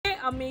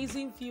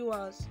amazing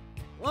viewers,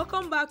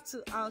 welcome back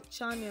to our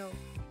channel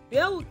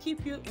where we'll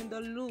keep you in the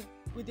loop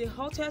with the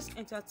hottest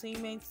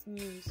entertainment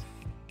news.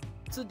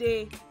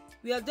 Today,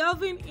 we are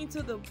delving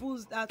into the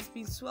buzz that's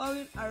been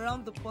swirling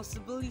around the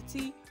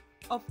possibility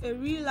of a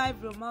real-life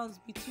romance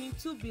between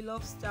two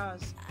beloved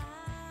stars,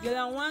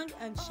 Dylan Wang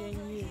and Shen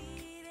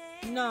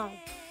Yue. Now,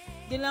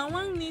 Dylan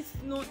Wang needs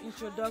no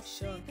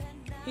introduction.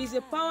 He's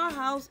a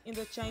powerhouse in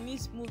the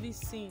Chinese movie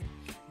scene,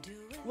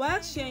 while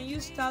Shen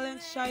Yue's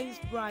talent shines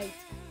bright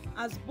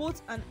as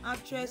both an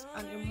actress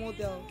and a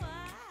model.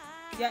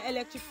 Their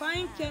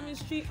electrifying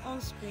chemistry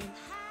on screen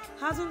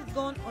hasn't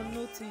gone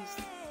unnoticed,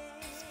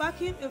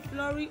 sparking a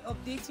flurry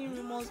of dating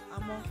rumors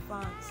among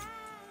fans.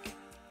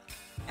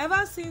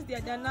 Ever since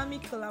their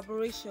dynamic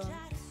collaboration,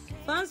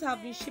 fans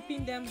have been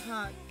shipping them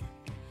hard,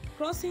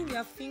 crossing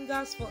their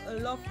fingers for a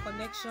love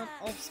connection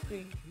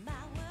off-screen.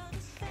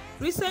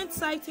 Recent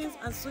sightings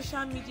and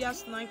social media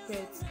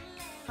snippets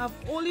have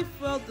only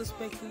fueled the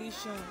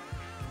speculation,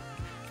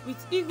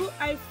 with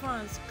eagle-eyed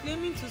fans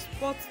claiming to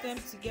spot them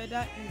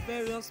together in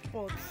various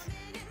spots.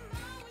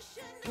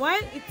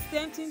 While it's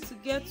tempting to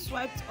get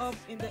swept up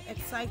in the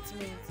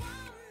excitement,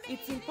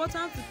 it's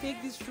important to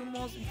take these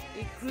rumors with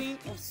a grain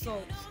of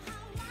salt.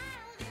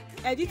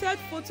 Edited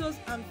photos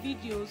and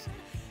videos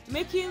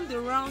making the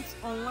rounds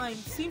online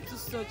seem to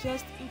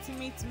suggest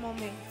intimate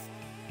moments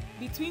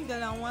between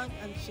Dylan Wang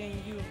and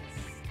Shen Yue,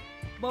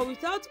 but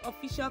without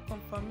official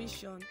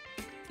confirmation,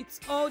 it's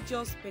all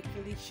just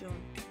speculation.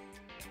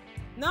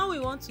 Now we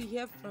want to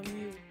hear from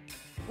you.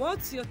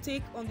 What's your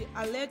take on the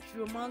alleged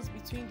romance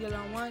between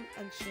Dylan Wang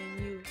and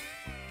Shen Yue?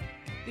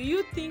 Do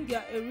you think they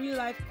are a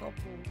real-life couple,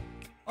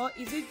 or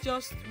is it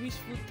just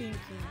wishful thinking?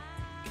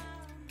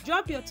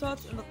 Drop your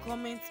thoughts in the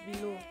comments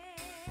below.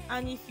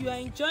 And if you are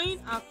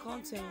enjoying our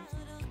content,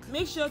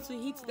 make sure to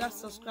hit that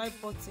subscribe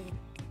button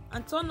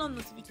and turn on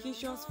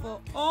notifications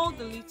for all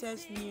the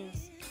latest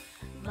news.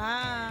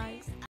 Bye!